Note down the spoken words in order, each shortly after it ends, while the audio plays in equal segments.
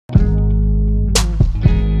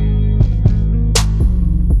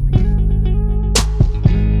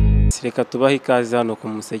Sports reka tubahe ikaze hano ku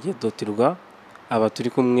umuseke.rw. Aba turi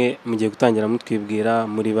kumwe mugiye gutangira mutwibwira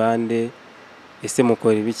muri bande ese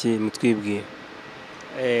mukora ibiki mutwibwira.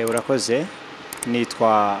 Urakoze,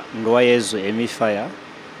 nitwa Nduwayezu Emifaya,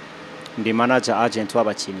 ndi manager agent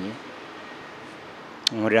w'abakinnyi.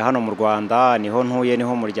 Nkorera hano mu Rwanda, niho ntuye,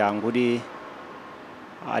 niho muryango uri,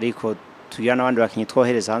 ariko tugira n'abandi bakinnyi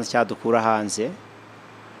twohereza hanze cyadukura hanze.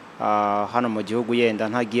 Hano mu gihugu yenda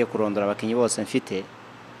ntagiye kurondora abakinnyi bose mfite.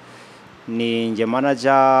 Ni nge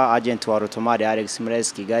manager agent wa Rotomari Alex muri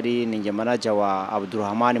Kigali, ni nge manager wa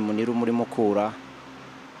Abdurrahman Muniru muri Mukura.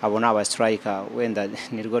 Abo ni aba striker, wenda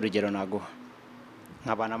nirwo rugero naguha.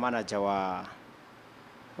 Nkaba na manager wa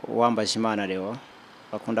Uwambajimana Leo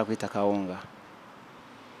bakunda kwita Kawunga.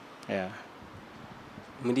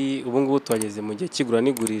 Muri ubu ngubu twageze mu gihe kigura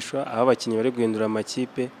n'igurishwa, aho abakinnyi bari guhindura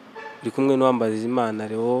amakipe. Uri kumwe n'Uwambajimana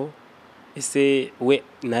Leo, ese we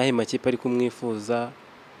nahe makipe ari kumwifuza?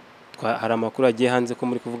 Hari amakuru agiye hanze ko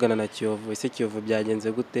muri kuvugana na Kiyovu. Ese Kiyovu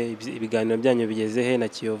byagenze gute? Ibiganiro byanyu bigeze he na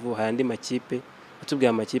Kiyovu? Hari andi makipe atubwiye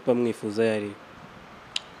amakipe amwifuza yari?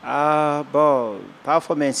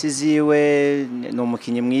 Performance ziwe ni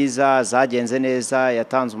umukinnyi mwiza, zagenze neza,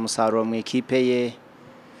 yatanze umusaruro mu ikipe ye.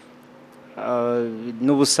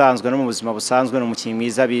 N'ubusanzwe no mu buzima busanzwe ni umukinnyi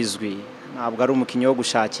mwiza bizwi. Ntabwo ari umukinnyi wo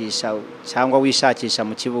gushakisha cyangwa wishakisha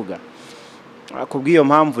mu kibuga. Kubw'iyo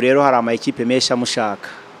mpamvu rero hari amakipe menshi amushaka.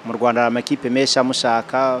 Mu Rwanda hari amakipe menshi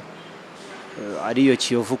amushaka, ariyo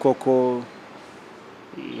Kiyovu koko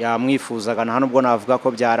yamwifuzaga. Nta nubwo navuga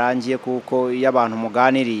ko byarangiye, kuko iyo abantu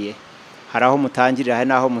muganiriye hari aho mutangirira hari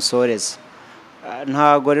n'aho musoreza.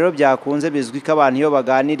 Ntago rero byakunze, bizwi ko abantu iyo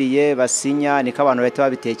baganiriye basinya niko abantu bahita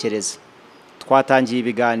babitekereza. Twatangiye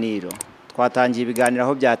ibiganiro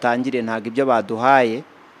aho byatangiriye, ntago ibyo baduhaye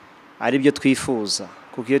ari byo twifuza,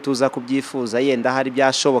 kuko iyo tuza kubyifuza yenda hari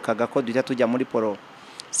byashobokaga ko duhita tujya muri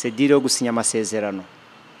procedure yo gusinya amasezerano.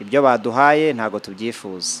 Ibyo baduhaye ntago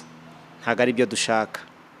tubyifuza, ntago ari byo dushaka,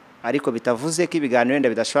 ariko bitavuze ko ibiganiro wenda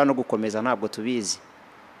bidashobora no gukomeza, ntabwo tubizi.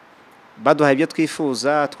 Baduhaye ibyo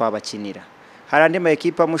twifuza twabakinira. Hari andi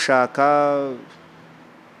makipe amushaka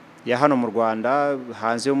ya hano mu Rwanda,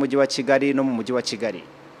 hanze y'umujyi wa Kigali no mu mujyi wa Kigali.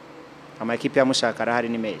 Amakipe yamushaka arahari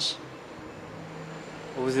ni menshi.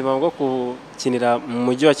 Ubuzima bwo gukinira mu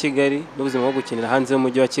mujyi wa Kigali n'ubuzima bwo gukinira hanze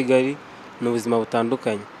y'umujyi wa Kigali ni ubuzima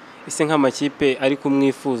butandukanye. Ese nk'amakipe ari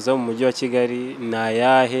kumwifuza mu mujyi wa Kigali ni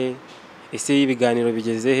ayahe? Ese ibiganiro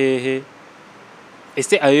bigeze hehe?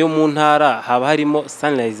 Ese ayo mu ntara haba harimo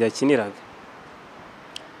Sunrise yakiniraga?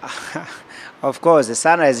 Of course,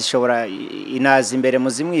 Sunrise ishobora inaza imbere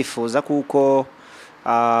muzimwifuza, kuko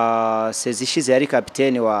sezishize yari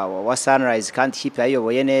kapiteni wa Sunrise kandi ikipe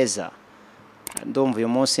yayoboye neza. Ndumva uyu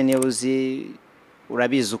munsi niba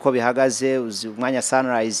urabizi uko bihagaze, uzi umwanya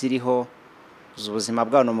Sunrise iriho, uzi ubuzima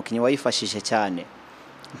bwawe n'umukinnyi wayifashije cyane.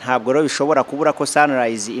 Ntabwo rero bishobora kubura ko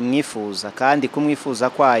Sunrise imwifuza, kandi kumwifuza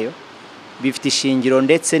kwayo bifite ishingiro,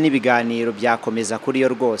 ndetse n'ibiganiro byakomeza kuri yo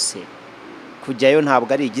rwose. Kujyayo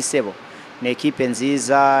ntabwo ari igisebo. Ni ekipe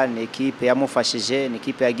nziza, ni ekipe yamufashije, ni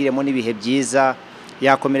ekipe yagiremo n'ibihe byiza,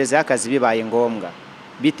 yakomereza y'akazi bibaye ngombwa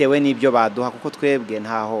bitewe n'ibyo baduha, kuko twebwe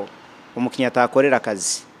ntaho umukinnyi atakorera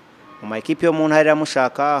akazi. Mu makipe yo mu ntara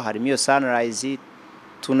iramushaka, harimo iyo Sunrise,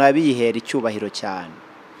 tunabihera icyubahiro cyane.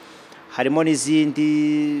 Harimo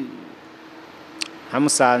n'izindi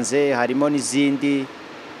hamusanze, harimo n'izindi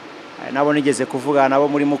nabo nigeze kuvugana nabo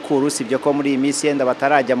muri Mukuru, sibyo ko muri iyi minsi yenda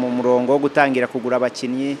batarajya mu murongo wo gutangira kugura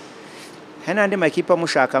abakinnyi. Hari n'andi makipe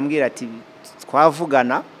amushaka ambwira ati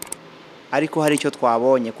twavugana, ariko hari icyo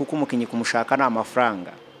twabonye, kuko umukinnyi kumushaka ni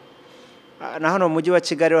amafaranga. Na hano mu mujyi wa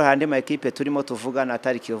Kigali hari andi makipe turimo tuvugana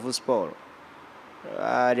atari Kiyovu Sport.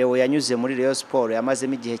 Leo yanyuze muri Rayon Sports,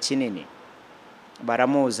 yamazemo igihe kinini.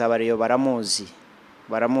 Baramuzi, abareyo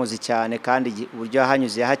baramuzi cyane, kandi uburyo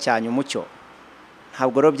hanyuze yahacyanye umucyo.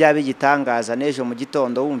 Ntabwo rero byaba igitangaza n'ejo mu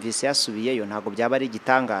gitondo wumvise yasubiyeyo, ntabwo byaba ari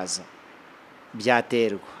igitangaza.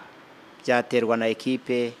 Byaterwa na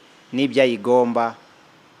ekipe n'ibyo ayigomba,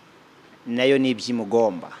 nayo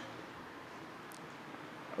n'ibyimugomba.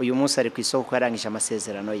 Uyu munsi ari ku isoko yarangije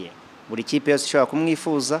amasezerano ye. Buri kipe yose ishobora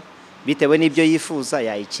kumwifuza bitewe n'ibyo yifuza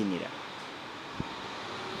yayikinira.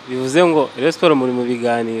 Bivuze ngo Rayon Sports muri mu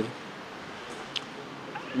biganiro?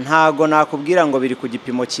 Ntago nakubwira ngo biri ku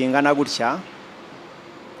gipimo kingana gutya.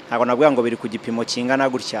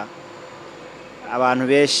 Abantu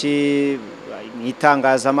benshi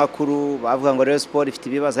itangazamakuru bavuga ngo Rayon Sports ifite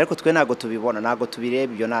ibibazo, ariko twe ntago tubibona, ntago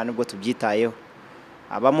tubireba, ibyo nta nubwo tubyitayeho.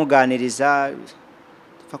 Abamuganiriza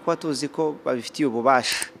kuba tuzi ko babifitiye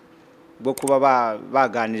ububasha bwo kuba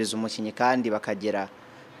baganiriza umukinnyi kandi bakagera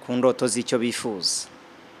ku ndoto z'icyo bifuza.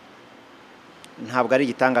 ntabwo ari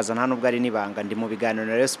igitangaza nta nubwo ari nibanga ndi mu biganiro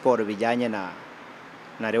na Rayon Sports bijyanye na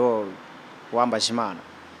Rayon wambaje Imana.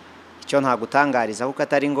 Icyo ntagutangariza kuko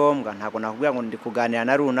atari ngombwa, ntabwo nakubwira ngo ndi kuganira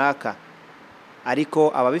na runaka, ariko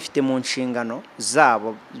ababifite mu nshingano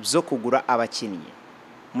zabo zo kugura abakinnyi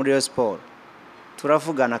muri Rayon Sports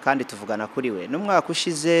turavugana kandi tuvugana kuri we. N'umwaka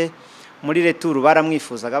ushize muri retour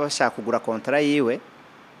baramwifuzaga bashaka kugura kontra yiwe,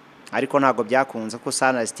 ariko ntago byakunze ko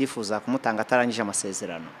sana zitifuza kumutanga atarangije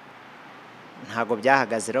amasezerano. Ntago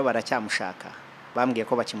byahagaze rero baracyamushaka, bambwiye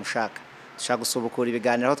ko bakimushaka. Dushaka gusubukura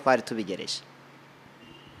ibiganiro aho twari tubigereje.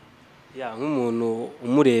 Ya nk'umuntu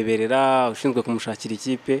umureberera ushinzwe kumushakira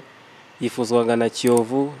ikipe, yifuzwaga na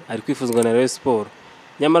Kiyovu, ari kwifuzwa na Rayon Sports.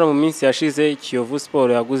 Nyamara mu minsi yashize Kiyovu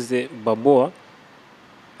Sports yaguze Baboa,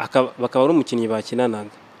 bakaba ari umukinnyi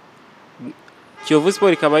bakinanaga. Kiyovu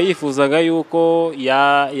Sports ikaba yifuzaga yuko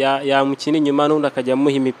yamukina inyuma n'undi akajya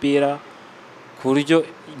amuha imipira ku buryo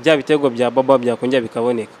bya bitego bya Baboa byakongera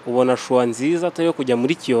bikaboneka. Ubona shuwa nziza atari yo kujya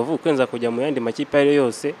muri Kiyovu, kwenza kujya mu yandi makipe ayo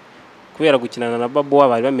yose kubera gukinana na Baboa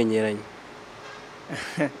bari bamenyeranye.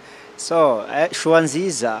 So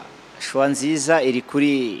shuwa nziza iri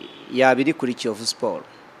kuri yabiri kuri Kiyovu Sports.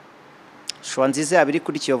 Shuwa nziza yabiri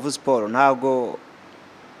kuri Kiyovu Sports ntago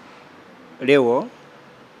Leo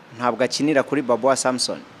ntabwo akinira kuri Baboa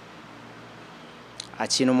Samson.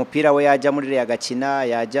 Akina umupira we yajya muri Reya gakina,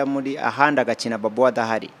 yajya muri ahandi agakina Baboa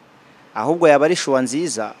adahari. Ahubwo yaba ari shuwa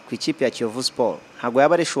nziza ku ikipe ya Kiyovu Sports. Ntabwo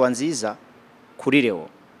yaba ari shuwa nziza kuri Leo.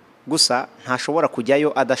 Gusa ntashobora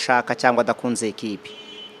kujyayo adashaka cyangwa adakunze ikipe.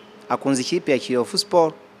 Akunze ikipe ya Kiyovu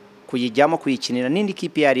Sports, kuyijyamo kuyikinira n'indi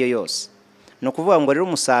kipe yari yo yose. No kuvuga ngo rero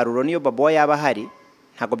umusaruro niyo Baboa yaba hari,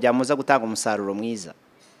 ntago byamuza gutanga umusaruro mwiza.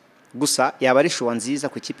 Gusa yaba ari shuwa nziza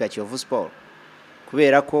ku ikipe ya Kiyovu Sports,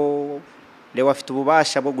 kubera ko Leo afite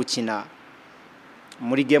ububasha bwo gukina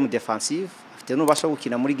muri game defensive, afite n'ububasha bwo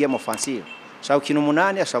gukina muri game offensive. Ashaka gukina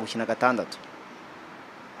 8, ashaka gukina 6.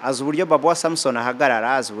 Azi uburyo Baboa Samson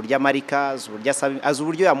ahagarara, azi uburyo Amerika, azi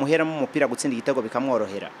uburyo yamuheramo umupira gutsinda igitego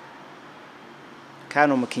bikamworohera.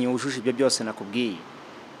 Kandi umukinnyi wujuje ibyo byose nakubwiye.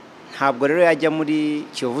 Ntabwo rero yajya muri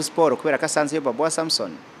Kiyovu Sports kubera ko asanze yo Baboa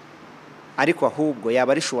Samson, ariko ahubwo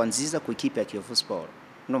yaba ari shuwa nziza ku ikipe ya Kiyovu Sports.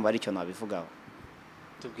 Numva ari cyo nabivugaho.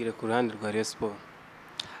 Tubwire ku ruhande rwa Rayon Sports.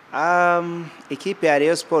 Ikipe ya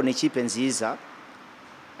Rayon Sports ni ikipe nziza.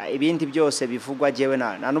 Ibindi byose bivugwa jewe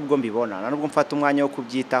na nubwo mbibona, na nubwo mfata umwanya wo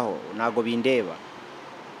kubyitaho, nago bindeba.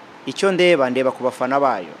 Icyo ndeba ku bafana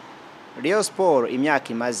bayo. Rayon Sports imyaka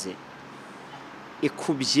imaze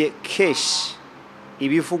ikubye kesh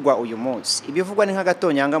ibivugwa uyu munsi. Ibivugwa ni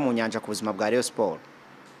nk'agatonyanga mu nyanja ku buzima bwa Rayon Sports.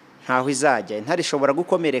 Ntaho izajya, intari ishobora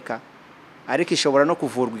gukomereka, ariko ishobora no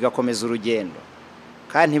kuvurwa igakomeza urugendo.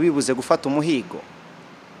 Kandi ntibibuze gufata umuhigo.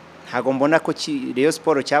 Ntago mbona ko Rayon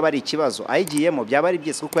Sports cyaba ari ikibazo, ayigiyemo byaba ari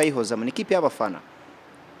byese kuko yayihoza mu ikipe y'abafana.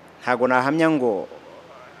 Ntago nahamya ngo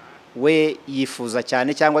we yifuza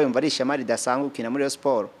cyane cyangwa yumva ari ishema ridasanzwe gukina muri Rayon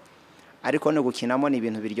Sports, ariko no gukinamo ni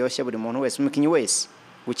ibintu biryoshye buri muntu wese, umukinnyi wese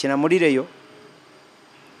gukina muri Rayon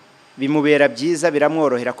bimubera byiza,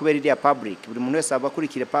 biramworohera kubera iriya public. Buri muntu wese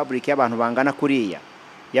abakurikira public y'abantu bangana kuriya,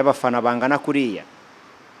 y'abafana bangana kuriya.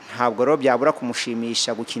 Ntabwo rero byabura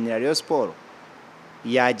kumushimisha gukinira Rayon Sports.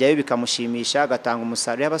 Yajyayo bikamushimisha, agatanga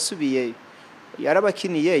umusaruro, yabasubiye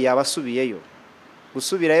yarabakiniye, yabasubiyeyo.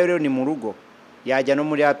 Gusubirayo rero ni mu rugo. Yajya no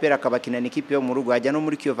muri APR akabakina n'ikipe yo mu rugo, yajya no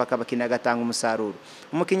muri Kiyovu akabakina agatanga umusaruro.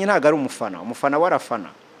 Umukinnyi ntago ari umufana, umufana warafana.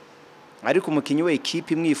 Ariko umukinnyi we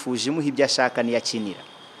ikipe imwifuje imuha ibyo ashaka niyakinira.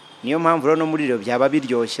 Niyo mpamvu rero no muri Rayon byaba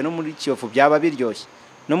biryoshye, no muri Kiyovu byaba biryoshye,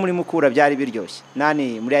 no muri Mukura byari biryoshye,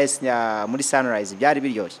 muri Sunrise byari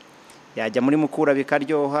biryoshye. Yajya muri Mukura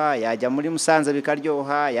bikaryoha, yajya muri Musanze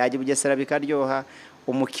bikaryoha, yajya Bugesera bikaryoha.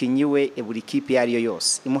 Umukinnyi we buri kipe yari yo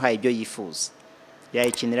yose imuhaye ibyo yifuza,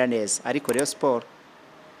 yayikinira neza. Ariko Rayon Sports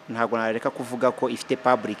ntabwo nareka kuvuga ko ifite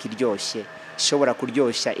public iryoshye, ishobora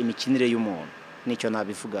kuryoshya imikinire y'umuntu. Nicyo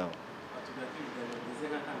nabivugaho.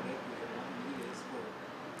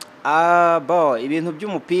 Ibintu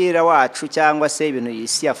by'umupira wacu cyangwa se ibintu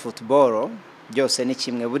isi ya football byose ni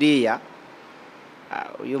kimwe. Buriya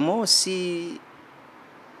uyu munsi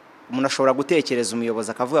umuntu ashobora gutekereza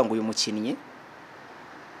umuyobozi akavuga ngo uyu mukinnyi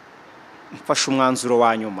mfashe umwanzuro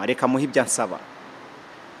wa nyuma, reka muhe ibyo ansaba.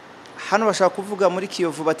 Hano bashaka kuvuga muri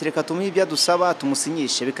Kiyovu batereka tumuhe ibyo dusaba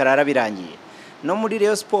tumusinyishe bikarara birangiye. No muri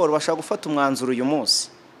Rayon Sports bashaka gufata umwanzuro uyu munsi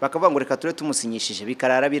bakavuga ngo reka ture tumusinyishije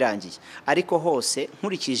bikarara birangiye. Ariko hose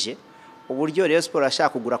nkurikije uburyo Rayon Sports ashaka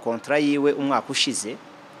kugura kontra yiwe umwaka ushize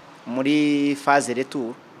muri phase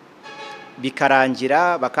retour,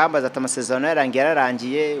 bikarangira bakambaza ati amasezerano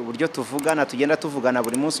yarangiye, uburyo tuvugana tugenda tuvugana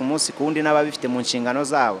buri munsi kundi n'ababifite mu nshingano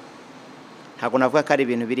zabo. ntabwo navuga ko ari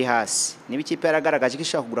ibintu biri hasi. Niba ikipe yaragaragaje ko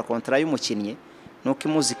ishaka kugura kontra y'umukinnyi nuko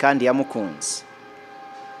imuzi kandi yamukunze,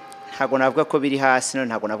 ntabwo navuga ko biri hasi, no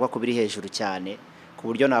ntabwo navuga ko biri hejuru cyane ku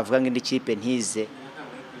buryo navuga ngo indi kipe ntize.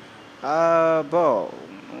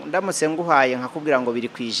 Ndamutse nguhaye nkakubwira ngo biri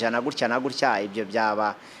kwijana gutya na gutya, ibyo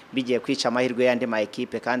byaba bigiye kwica amahirwe y'andi ma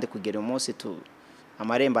ekipe, kandi kugera umunsi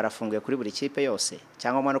amarembo arafunguye kuri buri kipe yose,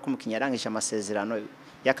 cyangwa umwana uko umukinnyi yarangije amasezerano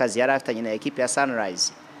y'akazi yari afitanye na ekipe ya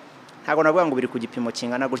Sunrise. Ntabwo navuga ngo biri ku gipimo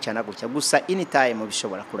kingana gutya na gutya, gusa anytime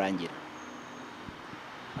bishobora kurangira.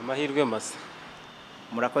 Amahirwe masa.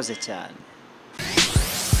 Murakoze cyane.